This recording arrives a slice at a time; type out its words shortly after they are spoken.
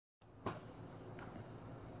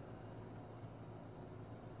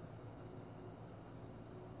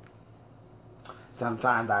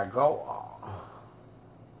Sometimes I go all.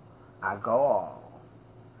 I go all.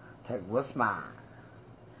 Take what's mine.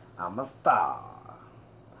 I'm a star.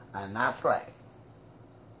 And I slay.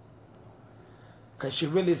 Because she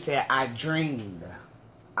really said, I dreamed.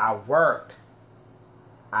 I worked.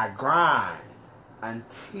 I grind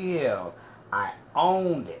until I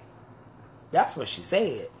owned it. That's what she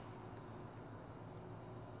said.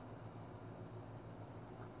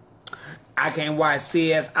 I can't watch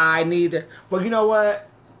CSI neither. But you know what?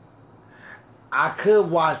 I could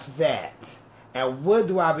watch that. And what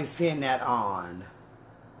do I be seeing that on?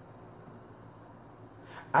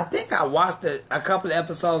 I think I watched a couple of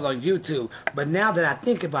episodes on YouTube. But now that I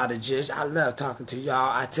think about it, Jish, I love talking to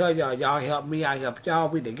y'all. I tell y'all, y'all help me, I help y'all.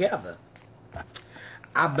 We together.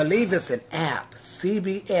 I believe it's an app,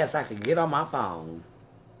 CBS, I could get on my phone.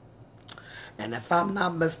 And if I'm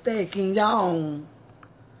not mistaken, y'all,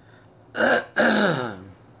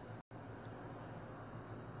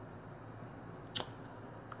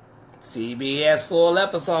 CBS full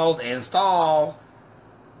episodes install.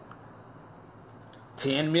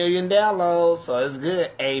 10 million downloads, so it's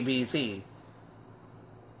good, ABC.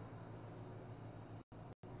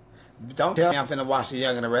 Don't tell me I'm finna watch The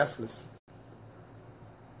Young and the Restless.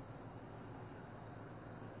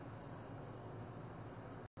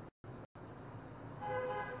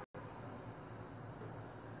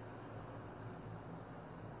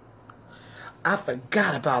 I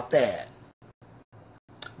forgot about that.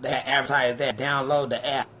 That advertise that. Download the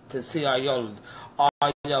app to see all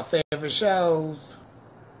your favorite shows.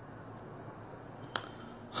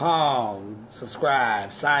 Home,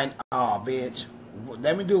 subscribe, sign. Oh, bitch.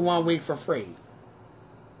 Let me do 1 week for free.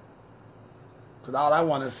 Because all I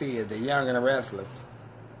want to see is The Young and the Restless.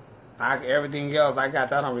 Everything else, I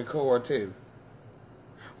got that on record too.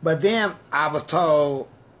 But then I was told,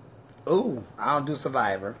 ooh, I don't do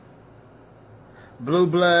Survivor. Blue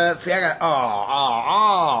Blood. See, I got,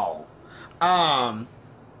 I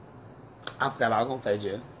forgot I was going to say,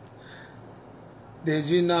 Jill. Did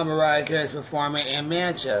you know Mariah Carey's performing in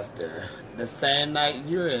Manchester the same night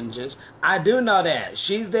you're in, Jish? I do know that.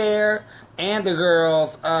 She's there, and the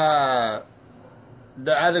girls, the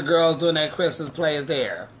other girls doing that Christmas play is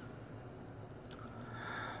there.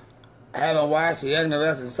 I haven't watched The Young and the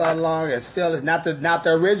Restless in so long as Phyllis, not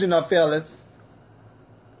the original Phyllis.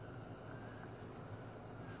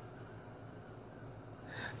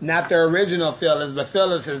 Not the original Phyllis, but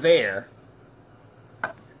Phyllis is there.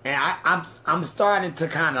 And I'm starting to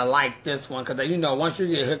kind of like this one because, you know, once you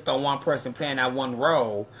get hooked on one person playing that one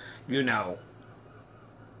role, you know.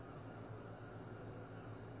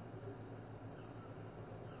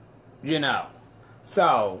 You know.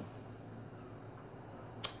 So,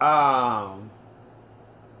 but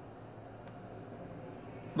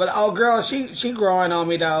oh girl, she growing on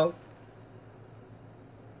me though.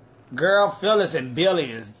 Girl, Phyllis and Billy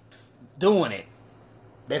is doing it.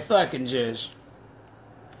 They fucking just.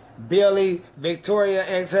 Billy, Victoria,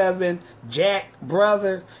 ex-husband, Jack,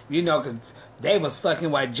 brother, you know, because they was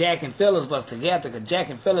fucking while Jack and Phyllis was together, because Jack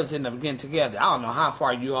and Phyllis ended up getting together. I don't know how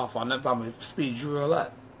far you off on that, but I'm going to speed you real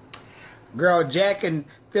up. Girl, Jack and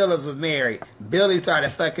Phyllis was married. Billy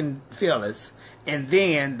started fucking Phyllis. And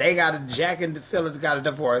then Jack and Phyllis got a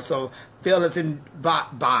divorce. So Phyllis and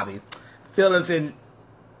Bobby. Phyllis and,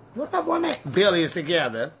 what's that one name? Billy is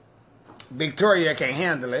together. Victoria can't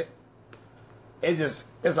handle it.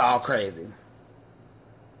 It's all crazy.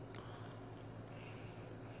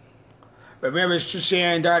 Remember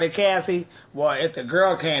Sharon daughter Cassie? Well, if the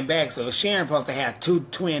girl came back, so Sharon supposed to have 2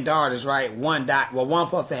 twin daughters, right? One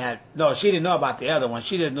supposed to have, no, she didn't know about the other one.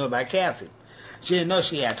 She didn't know about Cassie. She didn't know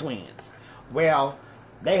she had twins. Well,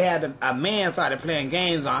 they had a man started playing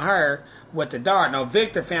games on her with the daughter. No,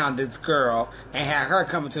 Victor found this girl and had her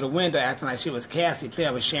coming to the window acting like she was Cassie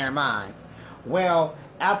playing with Sharon mine. Well,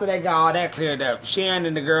 after they got all that cleared up, Sharon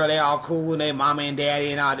and the girl, they all cool, and they mama and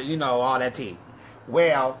daddy and all that, you know, all that tea.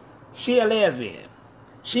 Well, she a lesbian.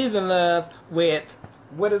 She's in love with,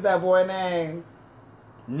 what is that boy name?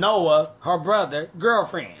 Noah, her brother,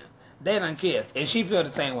 girlfriend. They done kissed, and she feel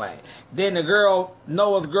the same way. Then the girl,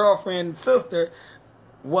 Noah's girlfriend, sister,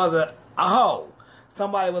 was a hoe.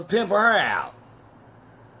 Somebody was pimping her out.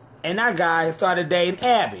 And that guy started dating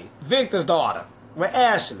Abby, Victor's daughter, with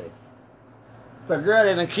Ashley. The girl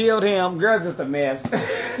that done killed him, girl's just a mess.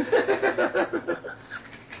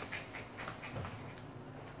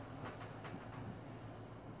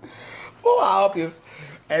 Oh, I hope you.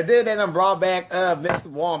 And then they done brought back Miss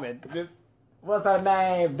Woman. What's her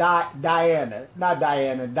name? Diana. Not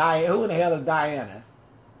Diana. Who in the hell is Diana?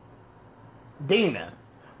 Dina.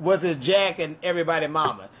 Was it Jack and everybody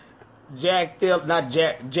mama? Jack,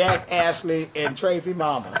 Ashley, and Tracy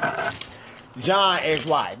mama. John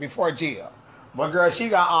ex-wife before Jill. But girl, she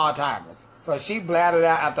got Alzheimer's. So she blatted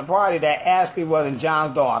out at the party that Ashley wasn't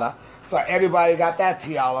John's daughter. So everybody got that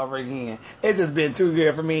tea all over again. It's just been too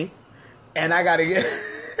good for me. And I gotta get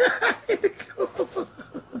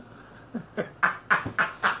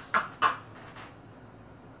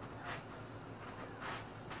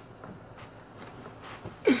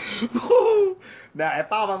Now,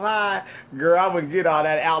 if I was high, girl, I wouldn't get all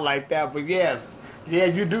that out like that. But yes, yeah,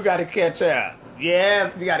 you do got to catch up.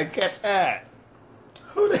 Yes, you got to catch up.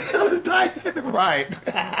 Who the hell is Diana? Right.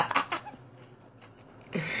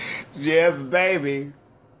 Yes, baby.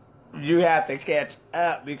 You have to catch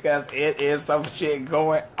up because it is some shit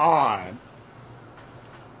going on.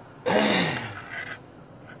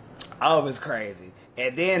 Oh, it's crazy.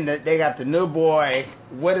 And then they got the new boy.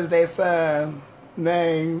 What is their son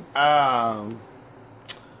name?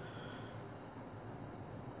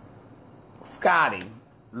 Scotty,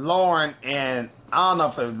 Lauren, and I don't know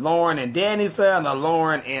if it's Lauren and Danny's son or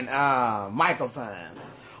Lauren and Michael's son.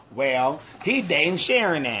 Well, he's dating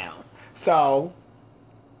Sharon now. So,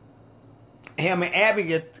 him and Abby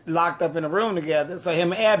get locked up in a room together, so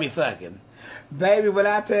him and Abby fucking. Baby, what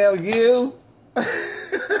I tell you,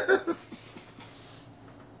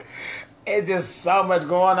 it's just so much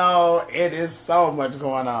going on. It is so much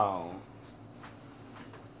going on.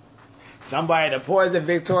 Somebody to poison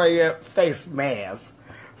Victoria face mask.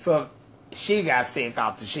 So she got sick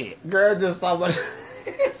off the shit. Girl, just so much,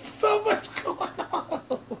 so much going on.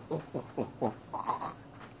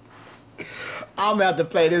 I'm going to have to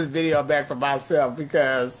play this video back for myself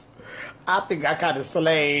because I think I kind of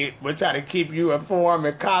slayed with trying to keep you informed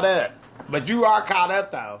and caught up. But you are caught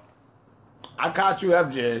up, though. I caught you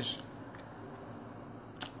up, Jish.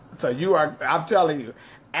 So you are, I'm telling you,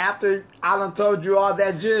 after I done told you all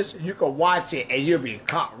that, Jish, you can watch it and you'll be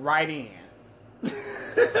caught right in.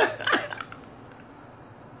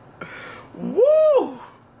 Woo!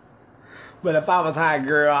 But if I was high,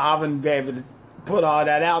 girl, I wouldn't be able to put all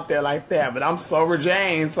that out there like that. But I'm sober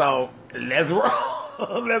Jane, so let's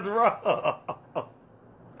roll. Let's roll.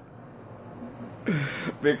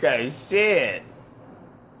 Because shit.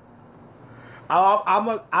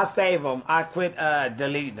 I save them. I quit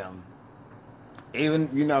deleting them. Even,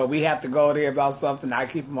 you know, we have to go there about something. I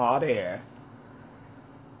keep them all there.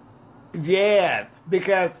 Yeah,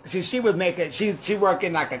 because she was making, she worked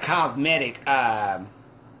in like a cosmetic,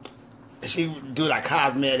 she do like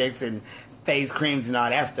cosmetics and face creams and all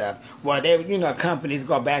that stuff. Well, they, you know, companies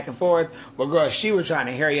go back and forth. Well, girl, she was trying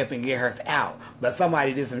to hurry up and get hers out. But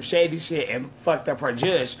somebody did some shady shit and fucked up her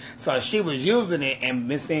jush. So she was using it and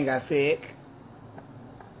Miss Thing got sick.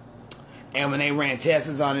 And when they ran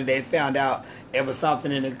tests on it, they found out it was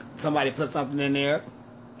something in it. Somebody put something in there.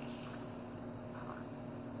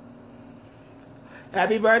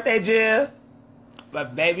 Happy birthday, Jill.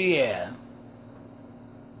 But baby, yeah.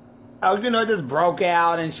 Oh, you know, just broke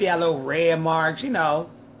out and she had little red marks, you know.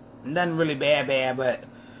 Nothing really bad, but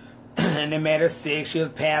and they made her sick. She was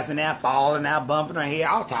passing out, falling out, bumping her head,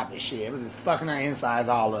 all type of shit. It was just fucking her insides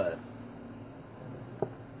all up.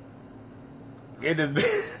 It just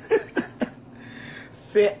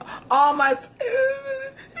sit. Oh my.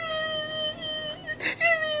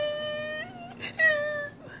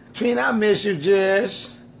 Trina, I miss you, Jish.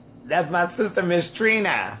 That's my sister, Miss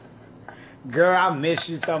Trina. Girl, I miss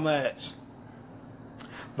you so much.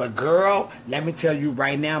 But girl, let me tell you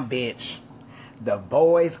right now, bitch. The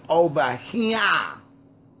boys over here.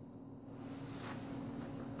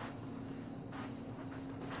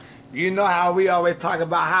 You know how we always talk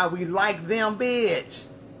about how we like them, bitch.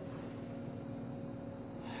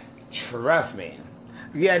 Trust me.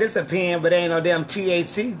 Yeah, this a pen, but ain't no damn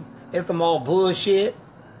THC. It's some old bullshit.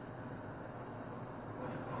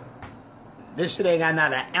 This shit ain't got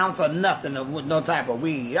not an ounce of nothing with no type of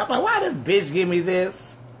weed. I'm like, why this bitch give me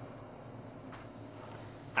this?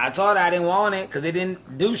 I told her I didn't want it because it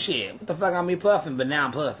didn't do shit. What the fuck I me puffing? But now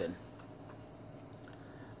I'm puffing.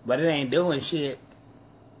 But it ain't doing shit.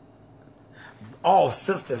 Oh,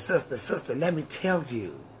 sister, let me tell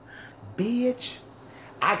you. Bitch,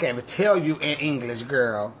 I can't even tell you in English,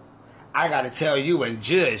 girl. I gotta tell you in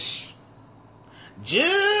Jush.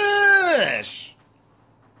 Jush!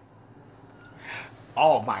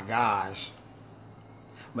 Oh my gosh.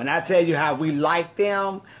 When I tell you how we like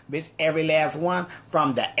them, bitch, every last one,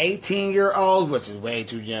 from the 18-year-olds, which is way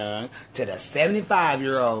too young, to the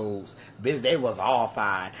 75-year-olds, bitch, they was all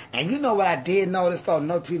fine. And you know what I did notice, though?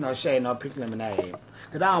 No tea, no shade, no pink lemonade.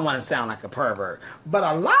 Because I don't want to sound like a pervert. But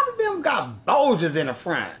a lot of them got bulges in the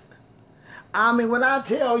front. I mean, when I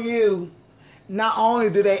tell you, not only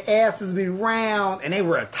do their asses be round, and they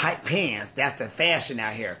wear tight pants. That's the fashion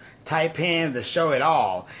out here. Tight pants to show it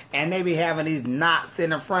all. And they be having these knots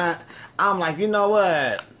in the front. I'm like, you know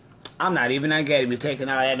what? I'm not even gonna be taking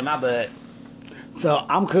all that in my butt. So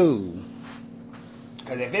I'm cool.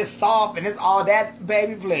 Because if it's soft and it's all that,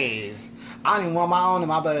 baby, please. I don't even want my own in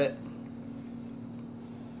my butt.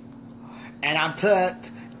 And I'm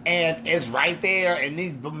tucked, and it's right there, and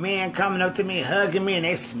these men coming up to me, hugging me, and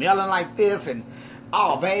they smelling like this, and,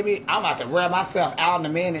 oh, baby, I'm about to wear myself out in a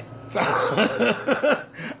minute. So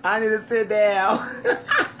I need to sit down.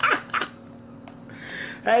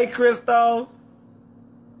 Hey, Crystal.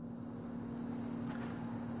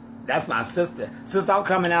 That's my sister. Sister, I'm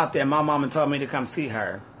coming out there. My mama told me to come see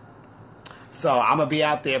her. So I'm going to be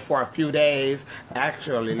out there for a few days.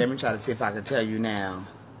 Actually, let me try to see if I can tell you now.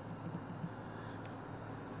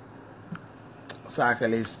 So I can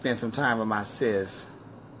at least spend some time with my sis.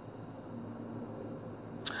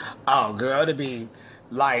 Oh, girl, it'll be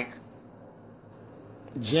like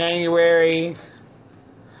January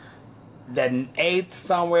the 8th,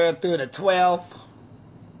 somewhere through the 12th.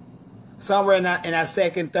 Somewhere in that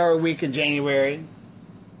second, third week in January.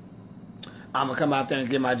 I'm going to come out there and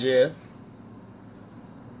get my jib.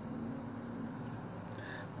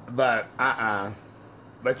 But,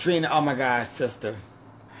 But Trina, oh my gosh, sister.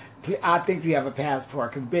 I think you have a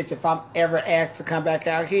passport. Because, bitch, if I'm ever asked to come back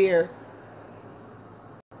out here.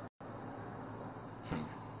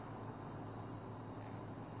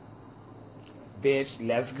 Bitch,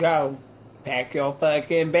 let's go. Pack your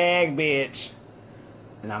fucking bag, bitch.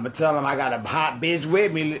 And I'm going to tell them I got a hot bitch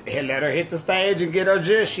with me. Let her hit the stage and get her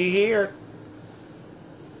just. She here.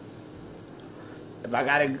 If I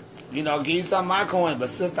got to, give you some of my coins. But,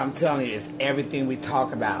 sister, I'm telling you, it's everything we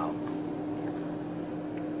talk about.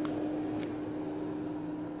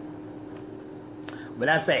 But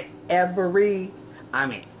I say everything.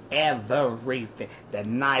 The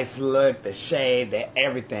nice look, the shade, the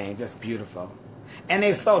everything. Just beautiful. And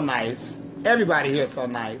they're so nice. Everybody here is so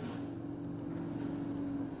nice.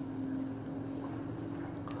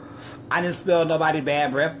 I didn't smell nobody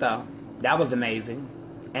bad breath, though. That was amazing.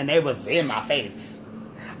 And they was in my face.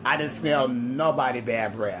 I didn't smell nobody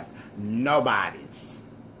bad breath. Nobody's.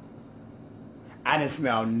 I didn't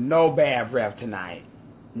smell no bad breath tonight.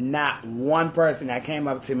 Not one person that came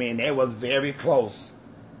up to me, and they was very close.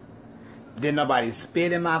 Didn't nobody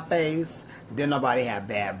spit in my face. Didn't nobody have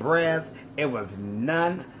bad breath. It was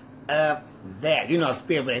none of that.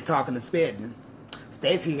 Spit when they talking to spitting.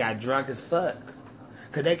 Stacy got drunk as fuck.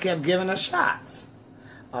 Because they kept giving us shots.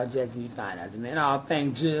 Oh, Jackie, you fine as a man. Oh,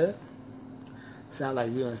 thank you. Sound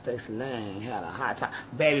like you and Stacey Lang had a hot time.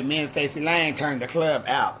 Baby, me and Stacey Lang turned the club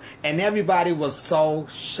out. And everybody was so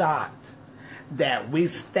shocked that we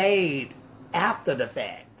stayed after the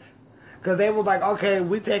fact. Because they were like, okay,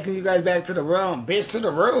 we taking you guys back to the room. Bitch, to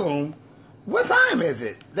the room? What time is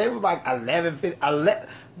it? They were like 11:50.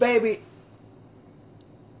 Baby,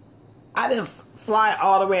 I didn't fly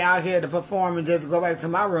all the way out here to perform and just go back to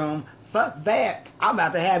my room. Fuck that. I'm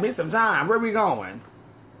about to have me some time. Where we going?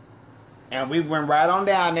 And we went right on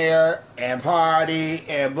down there and party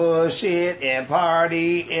and bullshit and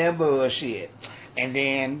party and bullshit. And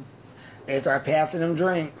then they start passing them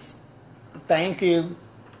drinks. Thank you.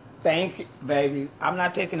 Thank you, baby. I'm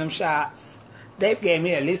not taking them shots. They gave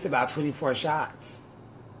me at least about 24 shots.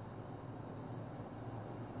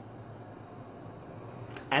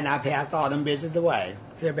 And I passed all them bitches away.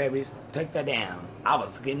 Here, baby, take that down. I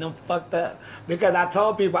was getting them fucked up. Because I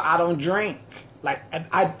told people I don't drink. Like,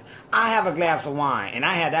 I have a glass of wine. And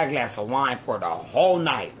I had that glass of wine for the whole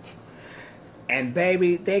night. And,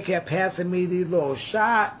 baby, they kept passing me these little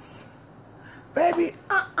shots. Baby,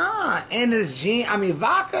 and this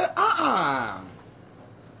vodka, I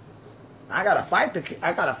got a fight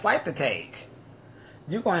to take.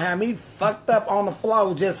 You gonna have me fucked up on the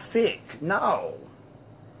floor just sick. No.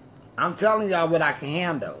 I'm telling y'all what I can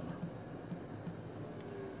handle.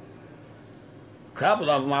 A couple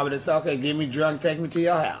of them I would have said, okay, get me drunk, take me to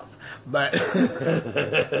your house. But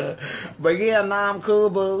yeah, nah, I'm cool,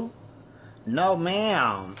 boo. No,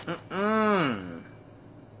 ma'am.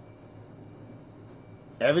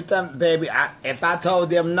 Every time, baby, if I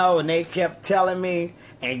told them no and they kept telling me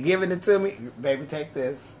and giving it to me, baby, take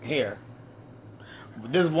this. Here.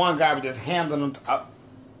 This one guy was just handling them.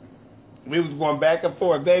 We was going back and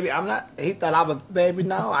forth. Baby, he thought I was, baby,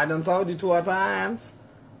 no, I done told you 12 times.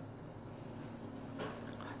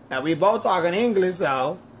 Now, we both talking English,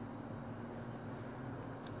 so.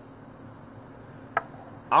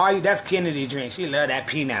 That's Kennedy drink. She love that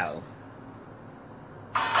Pinot.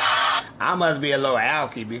 I must be a little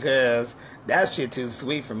alky because That shit too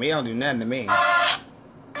sweet for me. It don't do nothing to me. You talking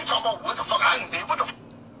about what the fuck I done did? What the fuck?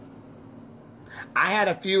 I had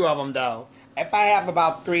a few of them though. If I have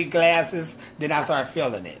about 3 glasses, then I start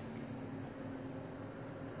feeling it.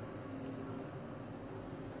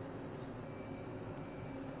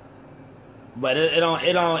 But it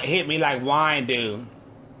don't hit me like wine do.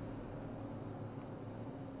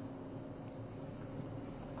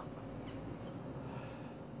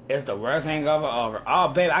 It's the worst hangover ever. Oh,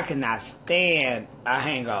 baby, I cannot stand a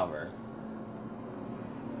hangover.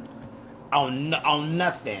 On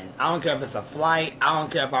nothing. I don't care if it's a flight. I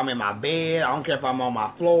don't care if I'm in my bed. I don't care if I'm on my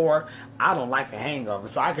floor. I don't like a hangover.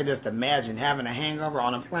 So I could just imagine having a hangover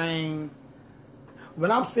on a plane.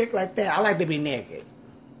 When I'm sick like that, I like to be naked.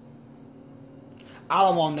 I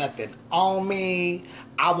don't want nothing on me.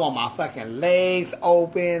 I want my fucking legs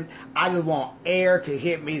open. I just want air to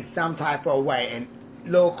hit me some type of way. And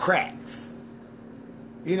little cracks.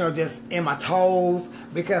 You know, just in my toes.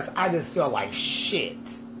 Because I just feel like shit.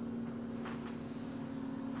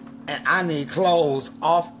 And I need clothes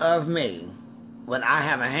off of me when I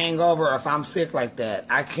have a hangover or if I'm sick like that.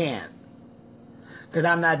 I can't. Because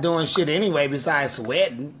I'm not doing shit anyway besides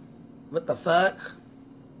sweating. What the fuck?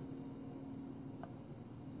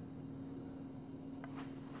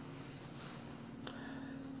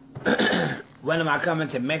 When am I coming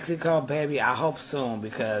to Mexico? Baby, I hope soon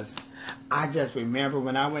because I just remember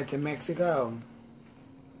when I went to Mexico.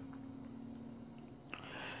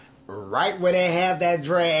 Right where they have that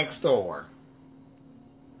drag store.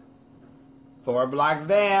 4 blocks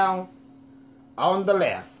down. On the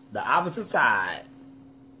left. The opposite side.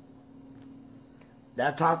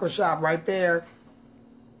 That taco shop right there.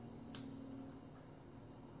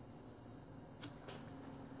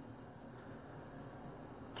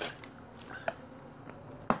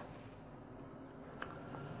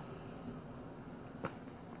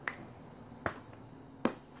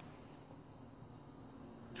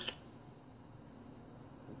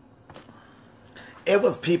 It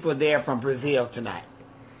was people there from Brazil tonight.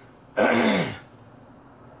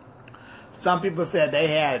 Some people said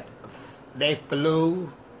they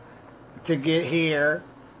flew to get here.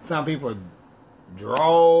 Some people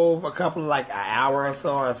drove a couple, like an hour or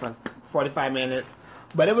so, or some 45 minutes.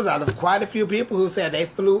 But it was out of quite a few people who said they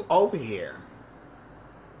flew over here.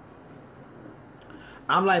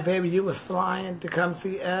 I'm like, baby, you was flying to come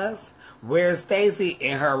see us? Where's Stacy?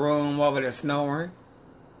 In her room over there snoring.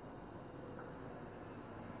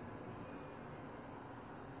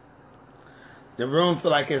 The room feel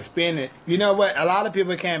like it's spinning. You know what? A lot of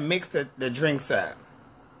people can't mix the drinks up.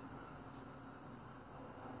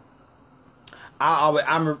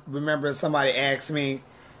 I remember somebody asked me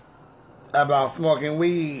about smoking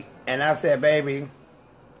weed, and I said, baby,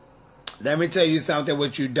 let me tell you something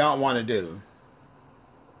what you don't want to do.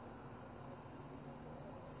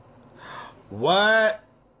 What?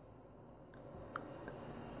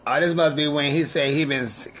 Oh, this must be when he said he been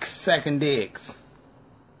sucking dicks.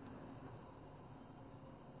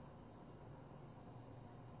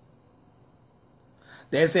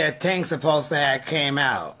 They said Tank supposed to have came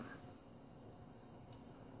out.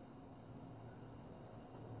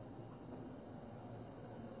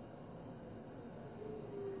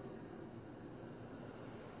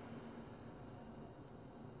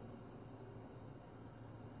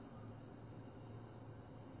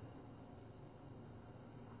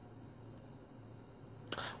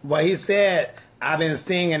 Well, he said, I've been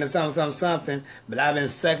singing and something, but I've been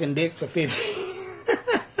sucking dicks for 15.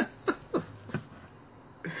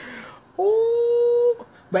 Ooh.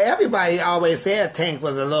 But everybody always said Tank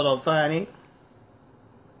was a little funny.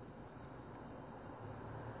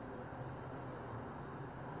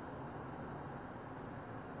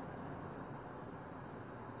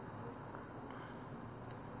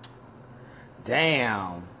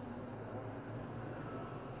 Damn.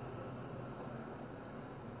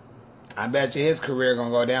 I bet you his career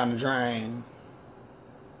gonna go down the drain.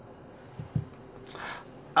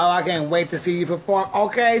 Oh, I can't wait to see you perform.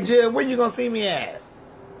 Okay, Jill, where you gonna see me at?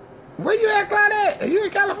 Where you at, Claudette? Are you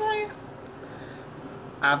in California?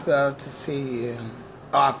 I flew to see you.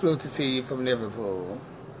 Oh, I flew to see you from Liverpool.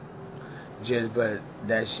 Just, but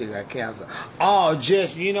that shit got canceled. Oh,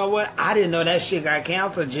 just, you know what? I didn't know that shit got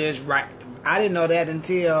canceled. Just right. I didn't know that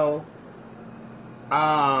until,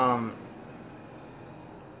 yeah,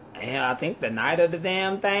 I think the night of the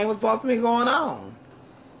damn thing was supposed to be going on.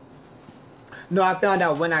 No, I found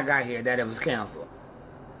out when I got here that it was canceled.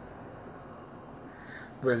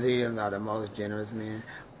 Brazilians are the most generous men.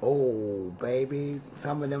 Oh, baby.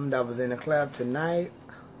 Some of them that was in the club tonight.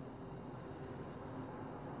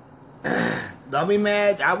 Don't be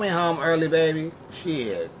mad. I went home early, baby.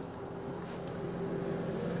 Shit.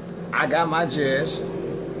 I got my judge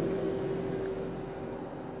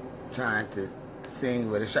trying to sing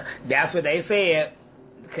with a shirt. That's what they said.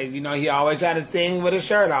 Because, you know, he always try to sing with his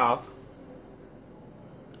shirt off.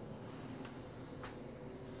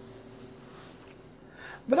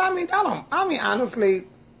 But honestly,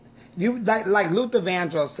 you like Luther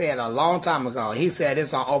Vandross said a long time ago. He said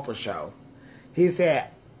this on Oprah's show. He said,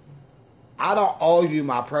 I don't owe you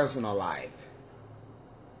my personal life.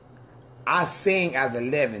 I sing as a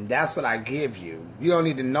living. That's what I give you. You don't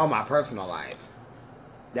need to know my personal life.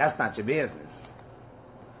 That's not your business.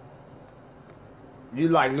 You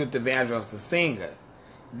like Luther Vandross, the singer.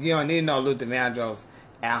 You don't need to know Luther Vandross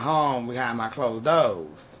at home behind my closed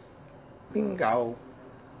doors. Bingo.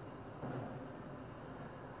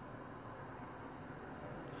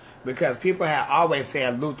 Because people had always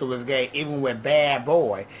said Luther was gay, even with Bad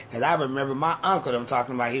Boy. Because I remember my uncle them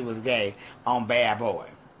talking about he was gay on Bad Boy.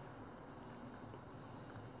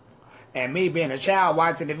 And me being a child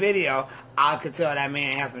watching the video, I could tell that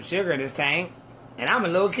man had some sugar in his tank. And I'm a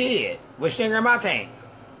little kid with sugar in my tank.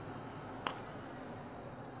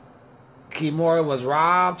 Kimora was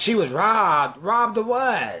robbed. She was robbed. Robbed of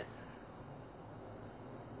what?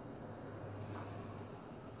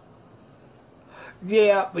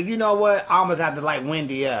 Yeah, but you know what? I almost had to like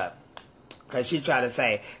Wendy up. Because she tried to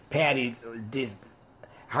say, Patty, this,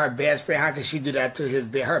 her best friend, how could she do that to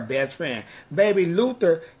her best friend? Baby,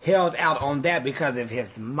 Luther held out on that because of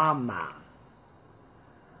his mama.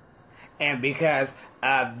 And because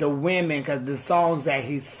of the women, because the songs that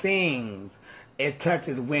he sings, it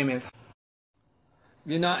touches women's.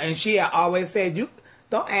 You know, and she always said, you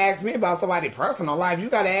don't ask me about somebody's personal life. You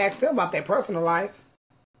got to ask them about their personal life.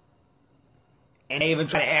 And they even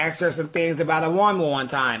tried to ask her some things about a woman one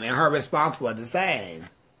time, and her response was the same.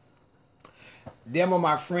 Them were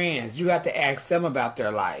my friends. You have to ask them about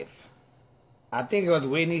their life. I think it was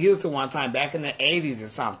Whitney Houston one time back in the 80s or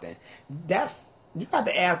something. You got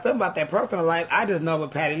to ask them about their personal life. I just know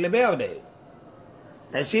what Patti LaBelle did.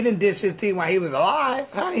 And she didn't dish his teeth while he was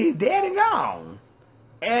alive. Honey, he's dead and gone.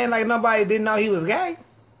 And like nobody didn't know he was gay.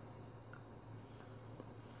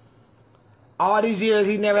 All these years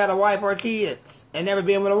he never had a wife or kids. And never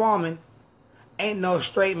been with a woman. Ain't no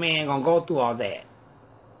straight man gonna go through all that.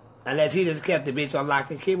 Unless he just kept the bitch on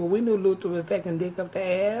lock and key. Well, we knew Luther was taking dick up the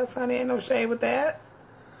ass. Honey, ain't no shade with that.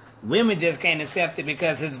 Women just can't accept it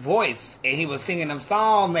because his voice. And he was singing them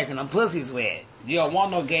songs, making them pussies wet. You don't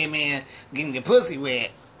want no gay man getting your pussy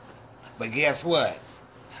wet. But guess what?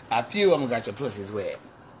 A few of them got your pussies wet.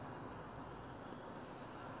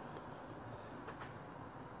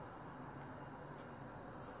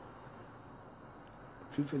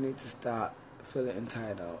 People need to stop feeling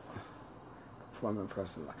entitled. Performing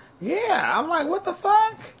personal life. Yeah, I'm like, what the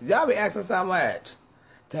fuck? Y'all be asking so much.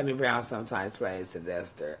 Tammy Brown sometimes plays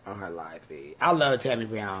Sylvester on her live feed. I love Tammy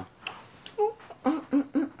Brown.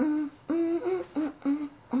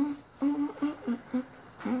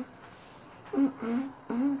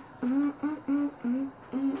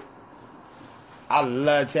 I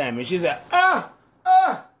love Tammy. She said,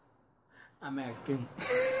 I'm acting.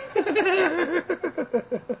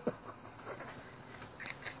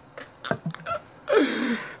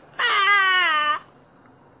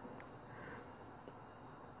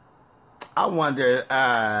 I wonder,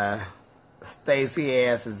 Stacey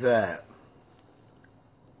ass is up.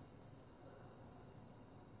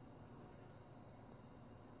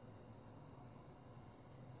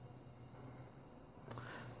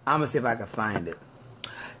 I'm gonna see if I can find it.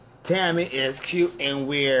 Tammy is cute and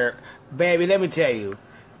weird. Baby, let me tell you.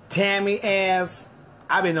 Tammy ass,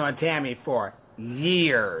 I've been knowing Tammy for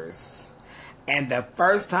years. And the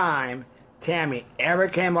first time Tammy ever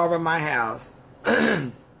came over my house,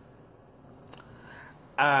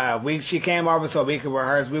 she came over so we could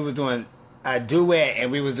rehearse. We was doing a duet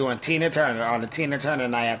and we was doing Tina Turner on the Tina Turner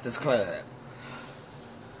night at this club.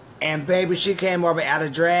 And baby, she came over out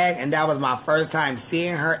of drag, and that was my first time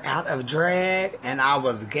seeing her out of drag, and I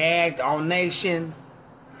was gagged on Nation.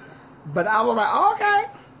 But I was like, okay.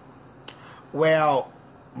 Well,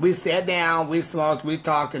 we sat down, we smoked, we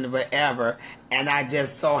talked and whatever, and I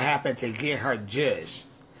just so happened to get her jush.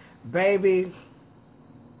 Baby,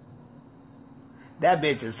 that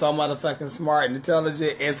bitch is so motherfucking smart and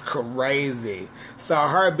intelligent, it's crazy. So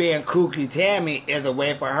her being kooky Tammy is a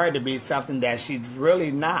way for her to be something that she's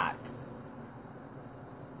really not.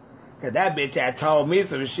 Cause that bitch had told me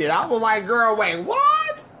some shit. I was like, girl, wait,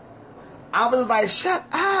 what? I was like, shut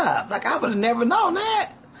up. Like, I would have never known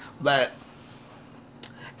that. But,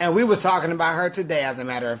 and we was talking about her today, as a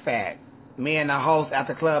matter of fact. Me and the host at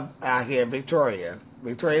the club out here,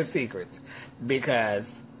 Victoria's Secrets.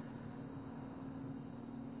 Because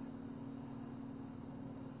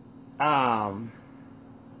um,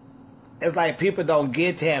 it's like people don't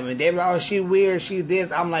get Tammy. They be like, oh, she weird, she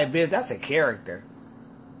this. I'm like, bitch, that's a character.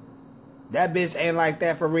 That bitch ain't like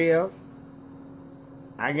that for real.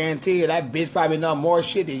 I guarantee you that bitch probably know more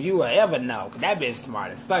shit than you will ever know. Cause that bitch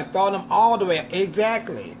smart as fuck. Throw them all the way.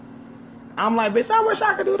 Exactly. I'm like, bitch, I wish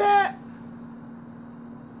I could do that.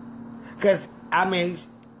 Cause, I mean,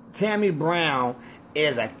 Tammy Brown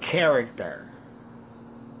is a character.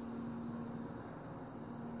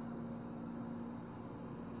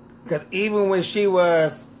 Cause even when she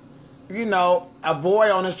was, you know, a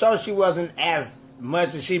boy on the show, she wasn't as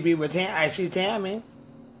much as she be with as she's Tammy.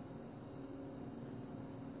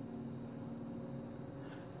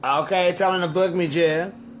 Okay, telling to book me,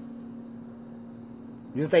 Jill.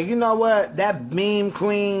 You say, you know what? That meme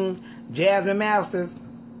queen, Jasmine Masters.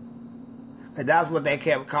 Cause that's what they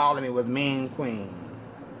kept calling me, was meme queen.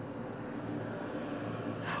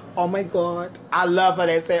 Oh my God. I love how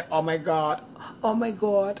they say, oh my God. Oh my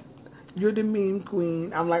God. You're the meme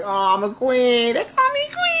queen. I'm like, oh, I'm a queen. They call me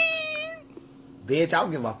queen. Bitch, I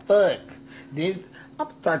don't give a fuck. Then I'm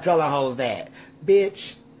gonna start telling hoes that.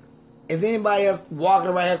 Bitch, is anybody else walking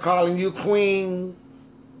around here calling you queen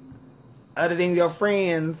other than your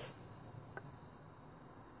friends?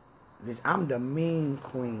 Bitch, I'm the mean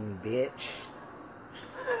queen, bitch.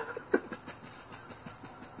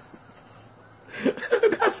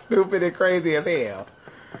 That's stupid and crazy as hell.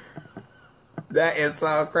 That is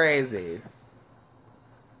so crazy.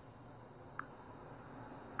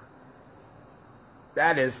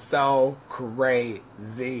 That is so crazy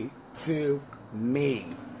to me.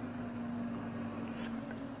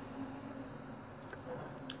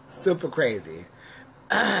 Super crazy.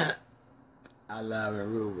 I love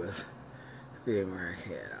Aruba's screaming her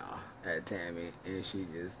head off at Tammy, and she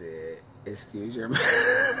just said, "Excuse your man."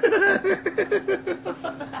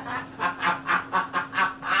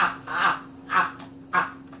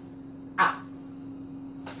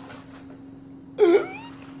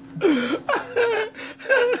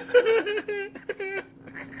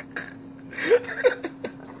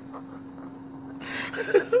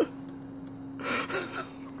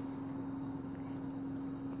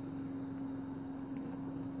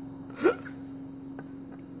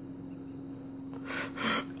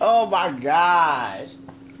 Oh my gosh.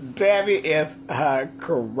 Tammy is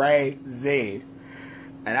crazy.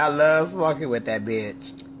 And I love smoking with that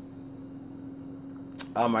bitch.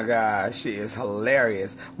 Oh my gosh, she is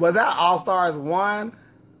hilarious. Was that All Stars 1?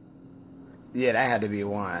 Yeah, that had to be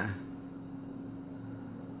 1.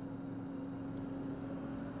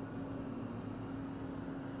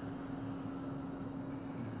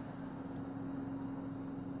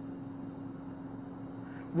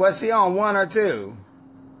 Was she on 1 or 2?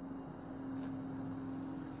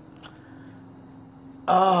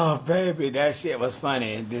 Oh, baby, that shit was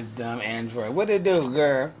funny. This dumb android. What it do,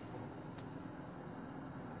 girl?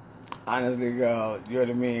 Honestly, girl, you're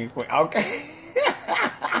the mean queen. Okay.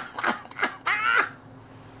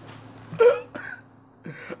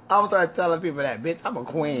 I'm start telling people that, bitch, I'm a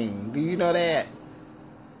queen. Do you know that?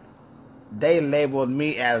 They labeled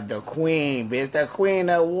me as the queen, bitch. The queen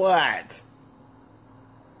of what?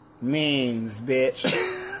 Means, bitch.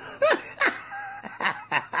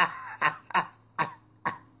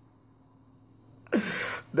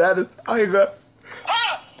 That is, oh, you go.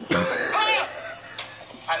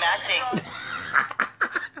 I'm acting.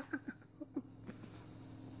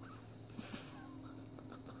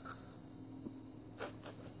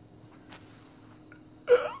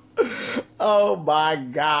 Oh my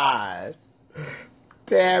gosh.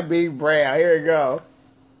 Tammy Brown. Here we go.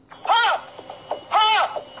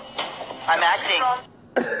 I'm acting.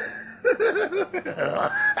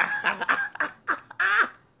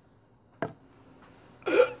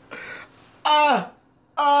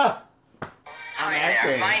 I'm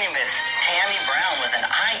acting. My name is Tammy Brown with an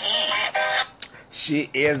IE. She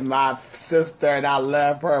is my sister and I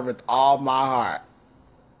love her with all my heart.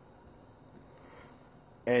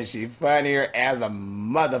 And she funnier as a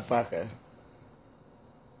motherfucker.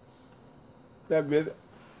 That bitch.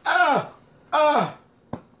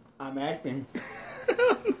 I'm acting.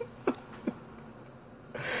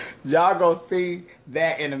 Y'all go see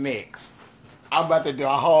that in the mix. I'm about to do a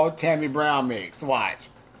whole Tammy Brown mix. Watch.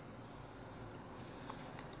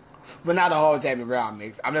 But not a whole Tammy Brown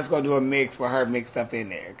mix. I'm just going to do a mix with her mixed up in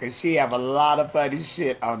there. Because she have a lot of funny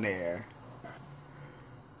shit on there.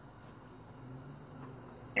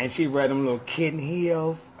 And she wear them little kitten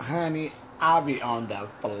heels. Honey, I'll be on the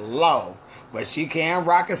floor. But she can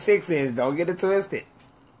rock a 6-inch. Don't get it twisted.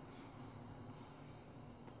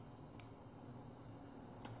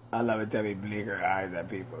 I love it. Tammy blink her eyes at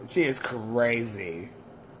people. She is crazy.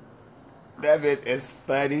 That bit is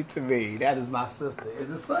funny to me. That is my sister. Is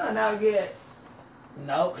the sun out yet?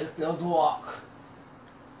 No, it's still dark.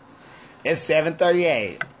 It's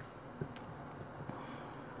 7:38.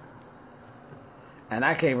 And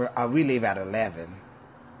I can't, we leave at 11.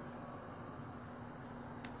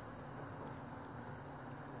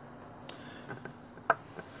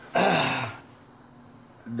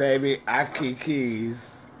 Baby, I keep keys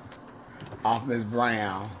off Miss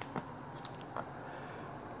Brown.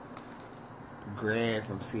 Greg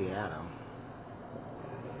from Seattle.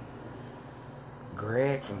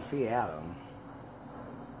 Greg from Seattle.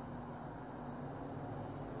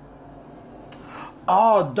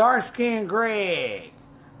 Oh, dark-skinned Greg.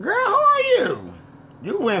 Girl, who are you?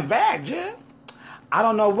 You went back, Jim. I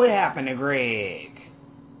don't know what happened to Greg.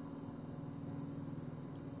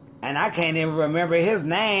 And I can't even remember his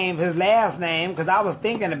name, his last name, because I was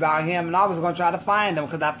thinking about him and I was going to try to find him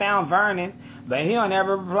because I found Vernon, but he don't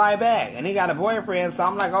ever reply back. And he got a boyfriend, so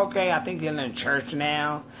I'm like, okay, I think he's in church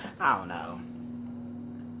now. I don't know.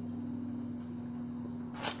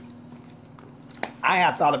 I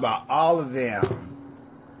had thought about all of them.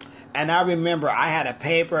 And I remember I had a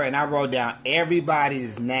paper and I wrote down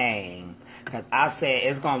everybody's name. Because I said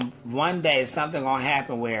it's going to, one day something going to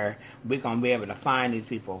happen where we're going to be able to find these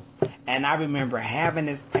people. And I remember having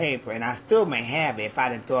this paper, and I still may have it if I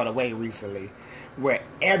didn't throw it away recently, where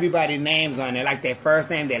everybody's name's on there, like their first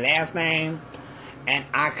name, their last name. And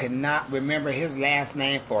I could not remember his last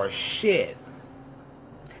name for shit.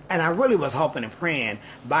 And I really was hoping and praying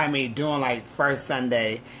by me doing like First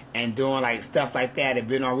Sunday and doing like stuff like that and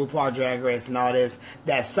being on RuPaul Drag Race and all this,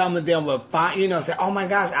 that some of them would find, you know, say, oh my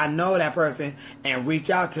gosh, I know that person, and reach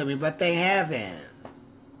out to me, but they haven't.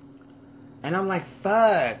 And I'm like,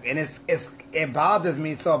 fuck. And it bothers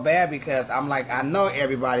me so bad because I'm like, I know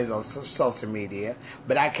everybody's on social media,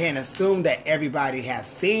 but I can't assume that everybody has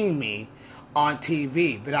seen me on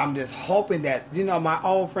TV, but I'm just hoping that, you know, my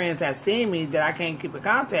old friends have seen me that I can't keep in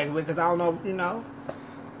contact with because I don't know, you know,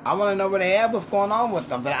 I want to know what they have, what's going on with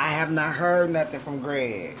them, but I have not heard nothing from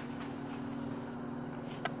Greg.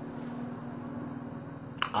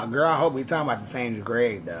 Girl, I hope we talking about the same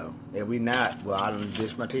Greg, though. If we not, well, I don't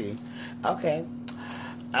dish my tea. Okay.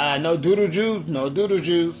 No doodle juice, no doodle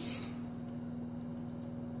juice.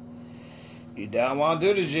 You don't want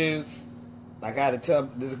doodle juice. Like I had to tell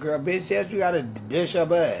this girl, bitch, yes, you gotta dish your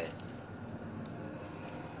butt.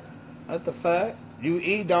 What the fuck? You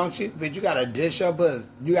eat, don't you? But you gotta dish your butt.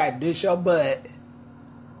 You gotta dish your butt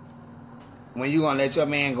when you gonna let your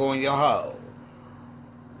man go in your hole.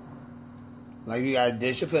 Like you gotta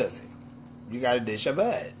dish your pussy. You gotta dish your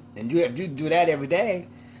butt. And if you do that every day,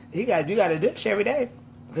 you gotta dish every day.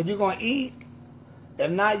 Because you're gonna eat.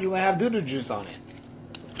 If not, you're gonna have doodle juice on it.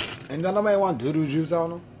 And don't nobody want doodle juice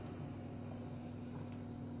on them.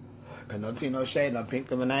 Cause no tea, no shade, no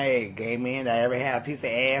pink lemonade. Gay men that ever had a piece of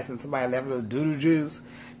ass and somebody left a little doodle juice,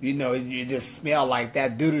 you know, you just smell like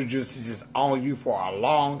that doodle juice is just on you for a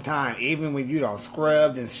long time. Even when you done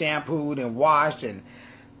scrubbed and shampooed and washed and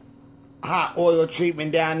hot oil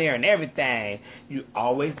treatment down there and everything, you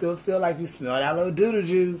always still feel like you smell that little doodle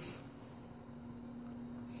juice.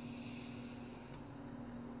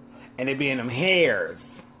 And it be in them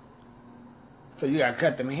hairs. So you gotta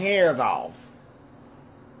cut them hairs off.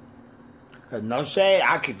 Cause no shade,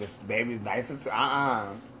 I keep this baby's nice as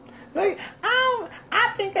Like,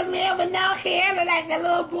 I think a man with no hair look like a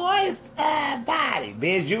little boy's body.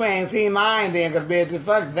 Bitch, you ain't seen mine then, cause bitch,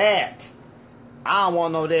 fuck that. I don't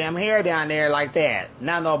want no damn hair down there like that.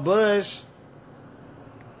 Not no bush.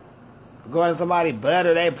 Going to somebody's butt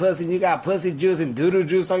or they pussy and you got pussy juice and doodle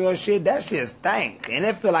juice on your shit, that shit stink. And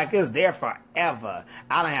it feel like it's there forever.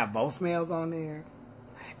 I don't have both smells on there.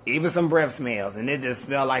 Even some breath smells, and it just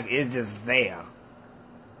smell like it's just there.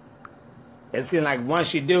 It seems like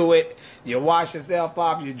once you do it, you wash yourself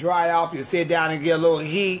off, you dry off, you sit down and get a little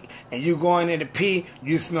heat, and you go in there to pee,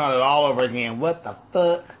 you smell it all over again. What the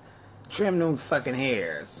fuck? Trim them fucking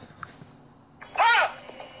hairs.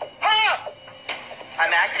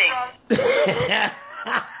 I'm acting.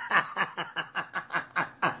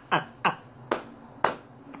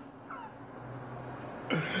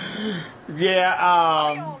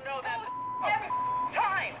 Yeah,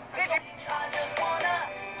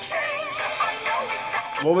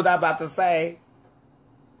 what was I about to say?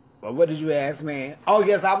 Well, what did you ask me? Oh,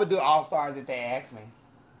 yes, I would do All Stars if they asked me.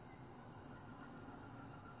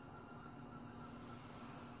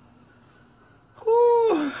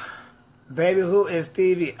 Whew. Baby, who is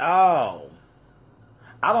Stevie O?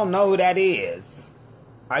 I don't know who that is.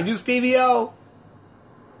 Are you Stevie O?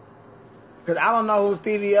 Because I don't know who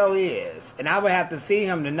Stevie O is. And I would have to see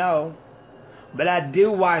him to know. But I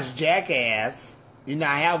do watch Jackass. You know,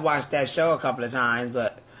 I have watched that show a couple of times,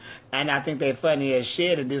 and I think they funny as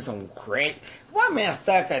shit and do some great. One man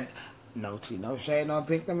stuck a no tea, no shade, no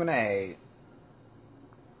pink lemonade.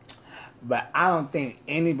 But I don't think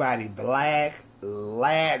anybody black,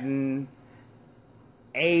 Latin,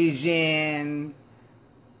 Asian,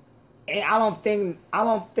 and I don't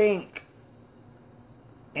think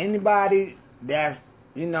anybody that's,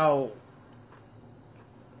 you know,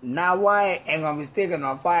 not white ain't gonna be sticking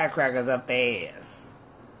no firecrackers up their ass.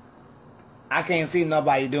 I can't see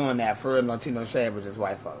nobody doing that for real, no tea, no shade, but just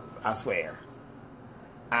white folks. I swear.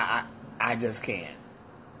 I just can't.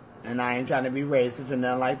 And I ain't trying to be racist and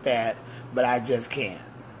nothing like that, but I just can't.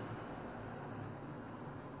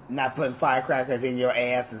 Not putting firecrackers in your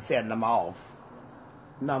ass and setting them off.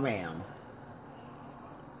 No, ma'am.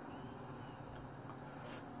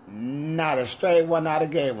 Not a straight one, not a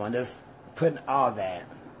gay one. Just putting all that.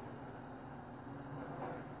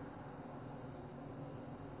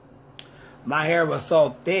 My hair was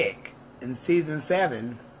so thick in season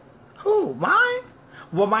 7. Who? Mine?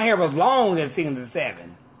 Well, my hair was long in season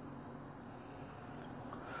 7.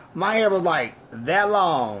 My hair was like that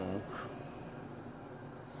long.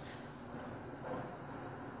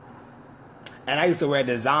 And I used to wear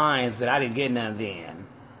designs, but I didn't get none then.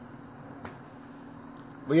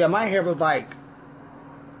 But yeah, my hair was like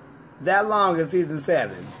that long in season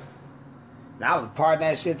 7. And I was parting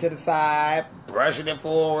that shit to the side, brushing it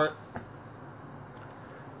forward.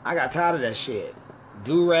 I got tired of that shit.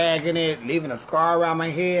 Do-ragging it, leaving a scar around my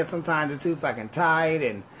head. Sometimes it's too fucking tight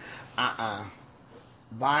and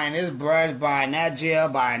buying this brush, buying that gel,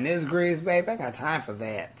 buying this grease, babe. I got time for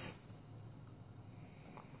that.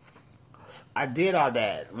 I did all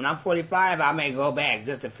that. When I'm 45, I may go back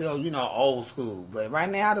just to feel, you know, old school. But right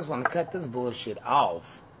now, I just want to cut this bullshit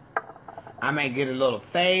off. I may get a little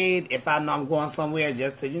fade if I know I'm going somewhere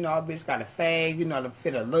just to, you know, a bitch got a fade, you know, to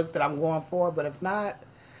fit a look that I'm going for. But if not,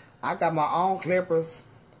 I got my own clippers.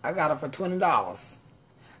 I got them for $20.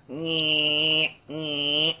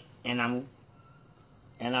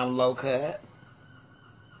 And I'm low cut.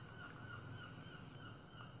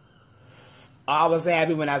 I was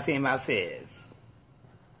happy when I seen my sis.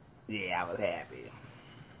 Yeah, I was happy.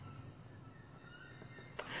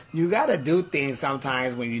 You gotta do things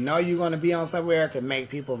sometimes when you know you're gonna be on somewhere to make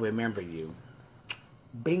people remember you.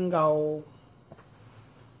 Bingo.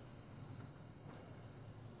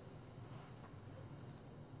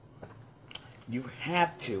 You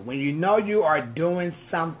have to. When you know you are doing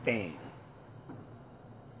something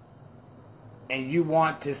and you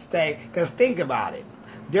want to stay, because think about it.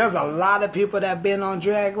 There's a lot of people that have been on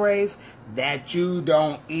Drag Race that you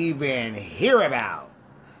don't even hear about.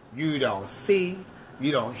 You don't see.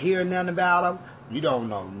 You don't hear nothing about them. You don't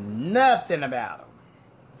know nothing about them.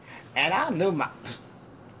 And I knew my...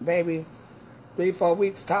 Baby, 3-4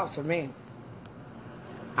 weeks tops for me.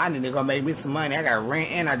 I need to go make me some money. I got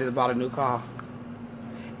rent and I just bought a new car.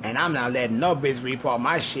 And I'm not letting no bitch report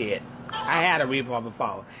my shit. I had a report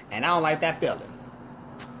before. And I don't like that feeling.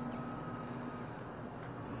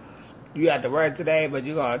 You have to work today, but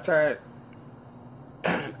you're going to turn...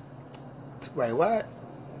 Wait, what?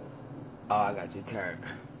 Oh, I got you turned.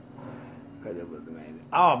 Because it was amazing.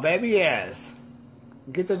 Oh, baby, yes.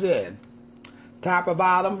 Get your jib. Top or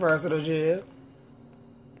bottom, versatile jib.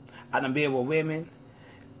 I done been with women.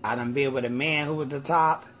 I done been with a man who was the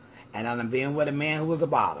top. And I done been with a man who was the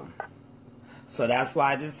bottom. So that's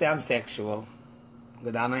why I just say I'm sexual.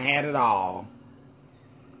 Because I done had it all.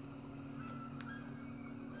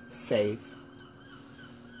 Safe.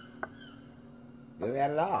 You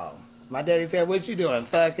had it all. My daddy said, what you doing,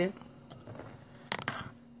 fucking?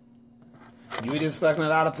 You just fucking a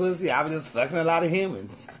lot of pussy. I was just fucking a lot of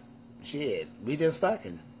humans. Shit, we just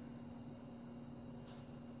fucking.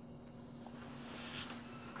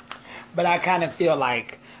 But I kind of feel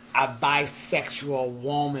like a bisexual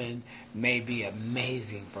woman may be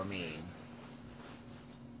amazing for me.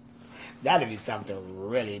 That'd be something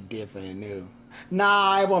really different and new.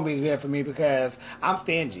 Nah, it won't be good for me because I'm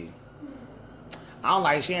stingy. I don't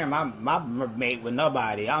like sharing my mate with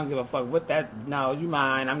nobody. I don't give a fuck what that. No, you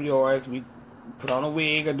mine. I'm yours. We put on a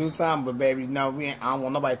wig or do something, but baby, no, I don't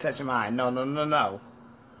want nobody touching mine. No.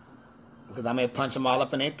 Because I may punch them all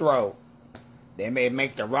up in their throat. They may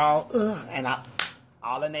make the raw, and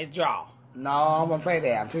all in their jaw. No, I'm gonna play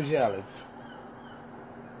that. I'm too jealous.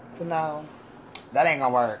 So no, that ain't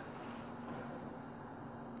gonna work.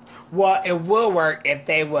 Well, it will work if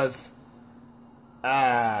they was,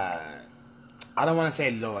 I don't want to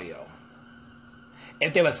say loyal.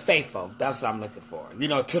 If they was faithful, that's what I'm looking for. You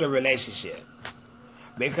know, to the relationship.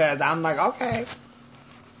 Because I'm like, okay,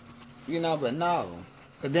 You know, but no.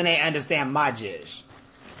 Because then they understand my dish.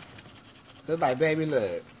 It's like, baby,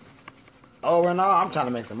 look. Over and all, I'm trying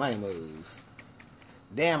to make some money moves.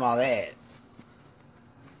 Damn all that.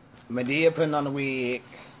 Medea putting on the wig.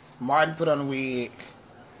 Martin put on the wig.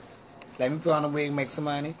 Let me put on the wig and make some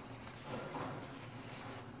money.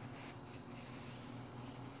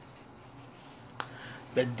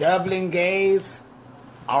 The Dublin gays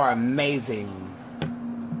are amazing.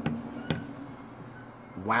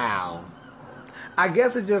 Wow. I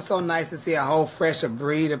guess it's just so nice to see a whole fresh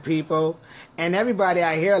breed of people. And everybody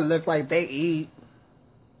out here look like they eat.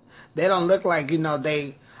 They don't look like, you know,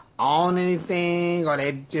 they own anything or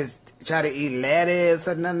they just try to eat lettuce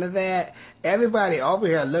or none of that. Everybody over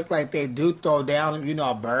here look like they do throw down, you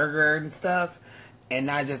know, a burger and stuff. And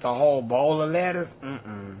not just a whole bowl of lettuce.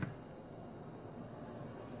 Mm-mm.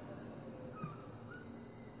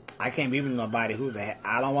 I can't be with nobody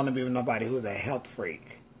I don't want to be with nobody who's a health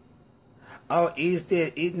freak. Oh, eat,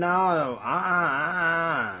 no,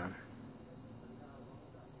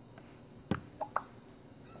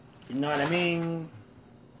 You know what I mean?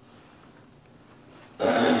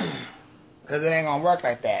 Because it ain't gonna work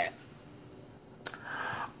like that.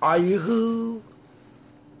 Are you who?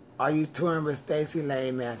 Are you touring with Stacey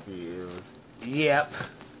Lane Matthews? Yep.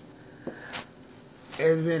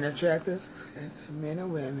 It's been attractive. It's men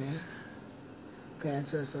and women.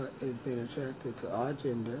 Panthers is been attracted to all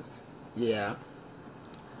genders. Yeah.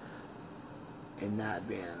 And not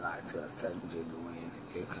being locked to a certain gender when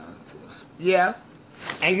it comes to it. Yeah.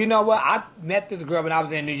 And you know what? I met this girl when I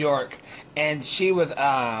was in New York, and she was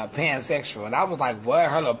pansexual. And I was like, what?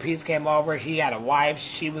 Her little piece came over. He had a wife.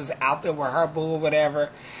 She was out there with her boo or whatever.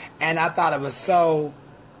 And I thought it was so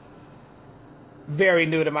very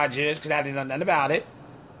new to my judge because I didn't know nothing about it.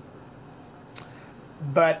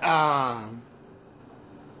 But,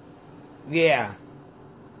 yeah.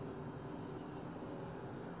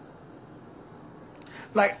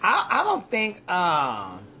 Like, I don't think,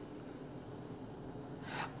 well,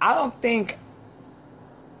 I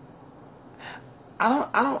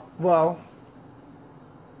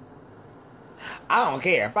don't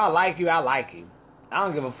care. If I like you, I like you. I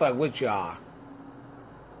don't give a fuck what you are.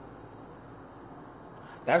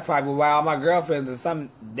 That's probably why all my girlfriends are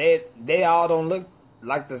they all don't look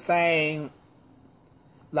like the same.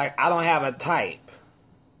 Like, I don't have a type.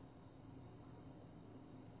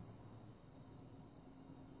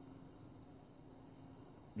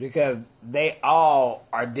 Because they all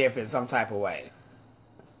are different some type of way.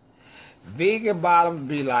 Vegan bottoms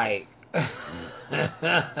be like,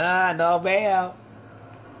 no ma'am.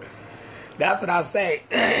 That's what I say.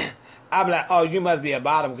 I be like, oh, you must be a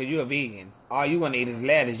bottom because you're a vegan. All you want to eat is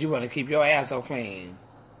lettuce. You want to keep your ass so clean.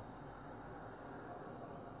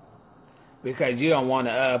 Because you don't want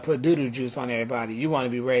to put doodle juice on everybody. You want to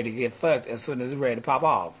be ready to get fucked as soon as it's ready to pop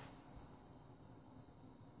off.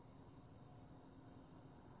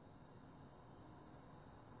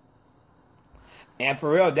 And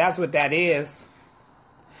for real, that's what that is.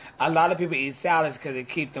 A lot of people eat salads because it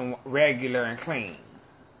keeps them regular and clean.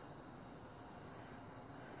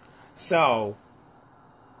 So,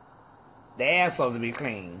 their ass supposed to be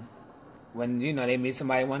clean when, you know, they meet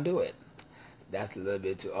somebody who want to do it. That's a little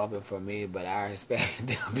bit too open for me, but I respect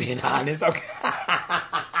them being honest. Okay.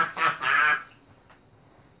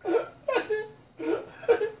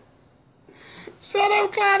 Shut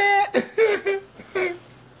up, Claudette.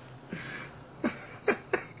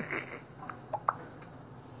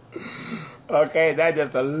 Okay, that's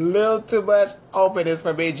just a little too much openness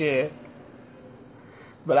for me, Jen.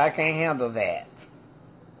 But I can't handle that.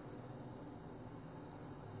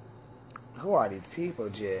 Who are these people,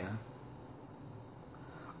 Jen?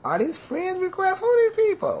 Are these friends requests? Who are these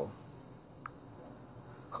people?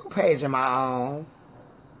 Who page am I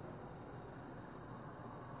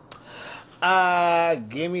on?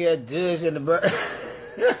 Give me a dish in the bird.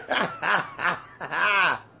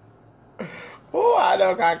 Who I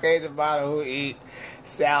know Caucasian bottle who eat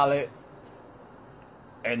salad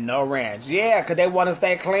and no ranch. Yeah, because they want to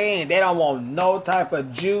stay clean. They don't want no type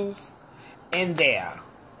of juice in there.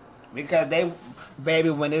 Because they,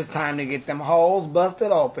 baby, when it's time to get them holes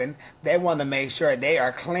busted open, they want to make sure they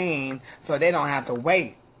are clean so they don't have to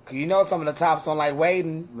wait. You know some of the tops don't like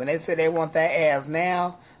waiting. When they say they want that ass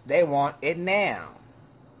now, they want it now.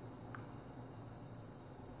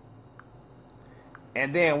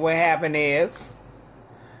 And then what happened is,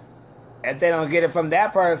 if they don't get it from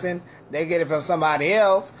that person, they get it from somebody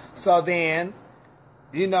else. So then,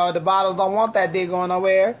 you know, the bottles don't want that dick going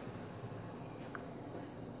nowhere.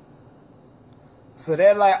 So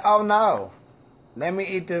they're like, oh no, let me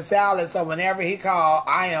eat this salad so whenever he calls,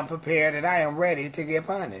 I am prepared and I am ready to get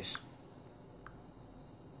punished.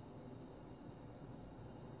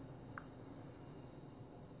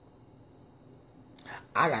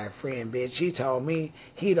 I got a friend, bitch. She told me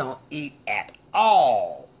he don't eat at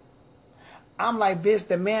all. I'm like, bitch,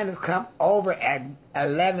 the man has come over at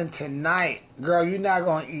 11 tonight. Girl, you not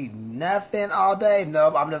going to eat nothing all day?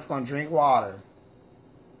 Nope, I'm just going to drink water.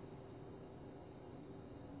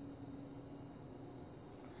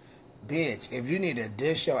 Bitch, if you need to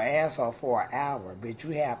dish your asshole for an hour, bitch,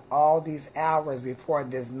 you have all these hours before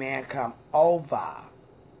this man come over.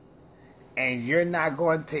 And you're not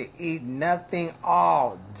going to eat nothing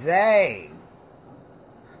all day.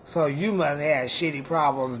 So you must have shitty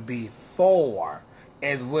problems before,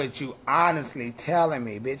 is what you honestly telling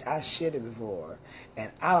me. Bitch, I shitted before.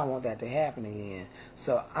 And I don't want that to happen again.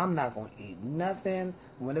 So I'm not going to eat nothing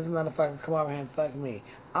when this motherfucker come over here and fuck me.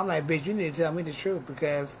 I'm like, bitch, you need to tell me the truth,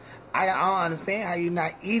 because I don't understand how you're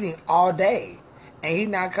not eating all day. And he's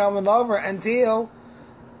not coming over until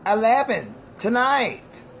 11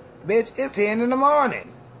 tonight. Bitch, it's 10 in the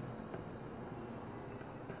morning.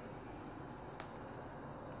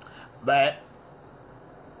 But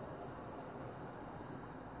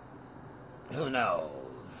who knows?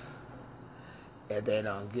 If they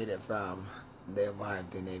don't get it from their wife,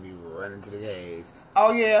 then they be running to the gays.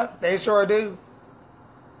 Oh yeah, they sure do.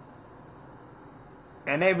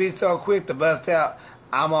 And they be so quick to bust out,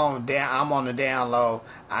 I'm on the down low.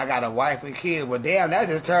 I got a wife and kids. Well, damn, that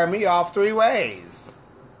just turned me off 3 ways.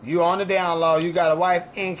 You on the down low, you got a wife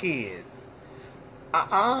and kids.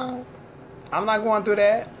 I'm not going through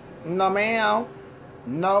that. No, ma'am.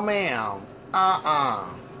 No, ma'am.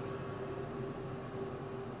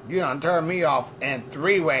 You done turned me off in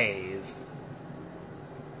 3 ways.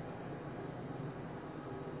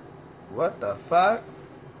 What the fuck?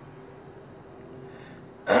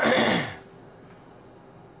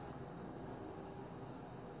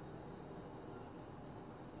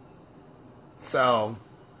 So,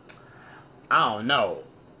 I don't know.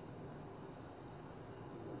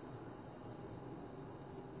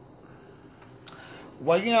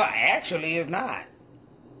 Well, actually it's not.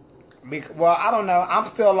 Well, I don't know. I'm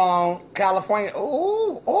still on California.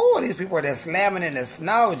 Ooh, these people are just slamming in the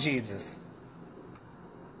snow, Jesus.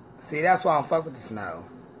 See, that's why I'm fuck with the snow.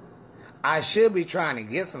 I should be trying to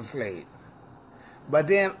get some sleep. But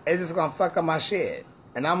then it's just going to fuck up my shit.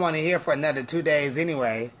 And I'm only here for another 2 days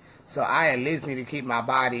anyway. So I at least need to keep my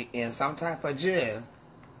body in some type of jail.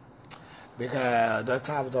 Because those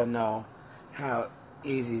types don't know how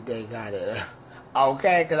easy they got it.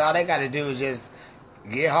 Okay, because all they got to do is just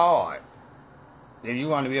get hard. If you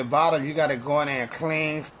want to be a bottom, you got to go in there and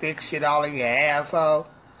clean, stick shit all in your asshole.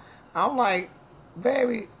 I'm like,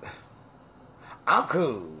 baby, I'm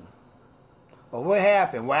cool. But what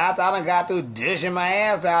happened? Well, after I done got through dishing my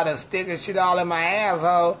ass out and sticking shit all in my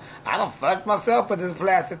asshole, I done fucked myself with this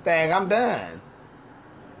plastic thing. I'm done.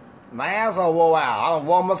 My asshole wore out. I done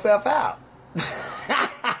wore myself out.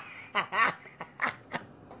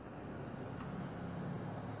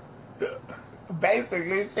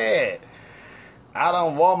 Basically, shit. I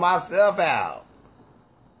done wore myself out.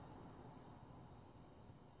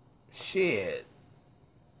 Shit.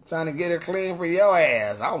 Trying to get it clean for your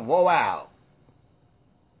ass. I'm wore out.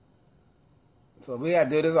 So we gotta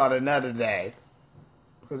do this on another day.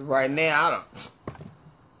 Because right now,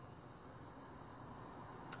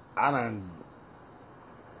 I done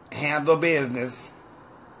handle business.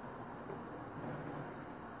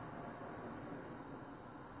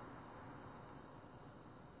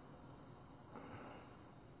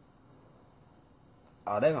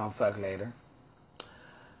 Oh, they gonna fuck later.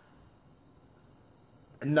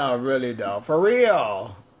 No, really though. For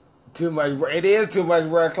real. Too much. It is too much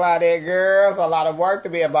work, Claudette, girls. A lot of work to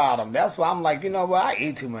be about them. That's why I'm like, you know what? I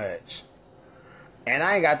eat too much. And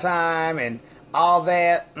I ain't got time and all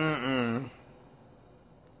that.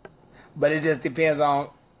 But it just depends on,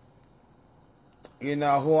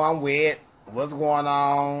 who I'm with, what's going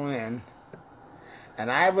on. And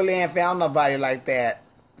I really ain't found nobody like that.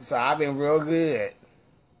 So I've been real good.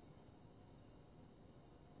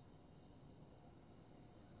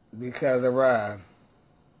 Because of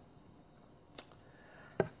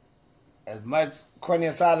as much corny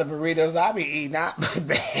inside the burritos I be eating, not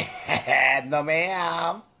bad. No,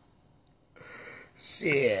 ma'am.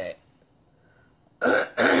 Shit.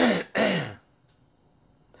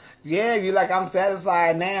 Yeah, you like, I'm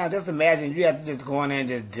satisfied now. Just imagine you have to just go in there and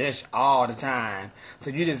just dish all the time.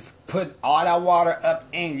 So you just put all that water up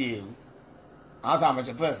in you. I'm talking about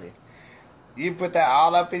your pussy. You put that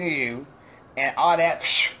all up in you, and all that,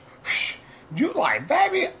 you like,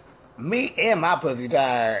 baby, me and my pussy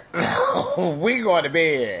tired. We going to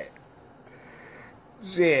bed.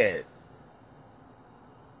 Shit.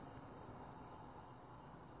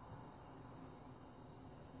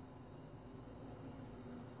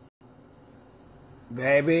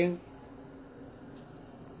 Baby.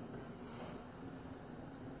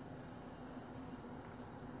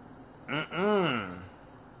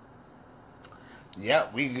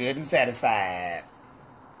 Yep, we good and satisfied.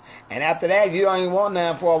 And after that, you don't even want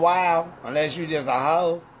nothing for a while, unless you just a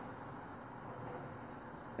hoe.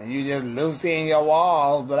 And you just loosen your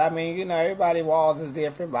walls. But I mean, you know, everybody's walls is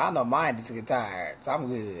different. But I know mine just get tired, so I'm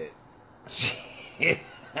good. Shit.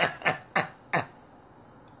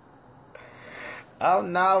 Oh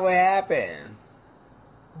no, what happened?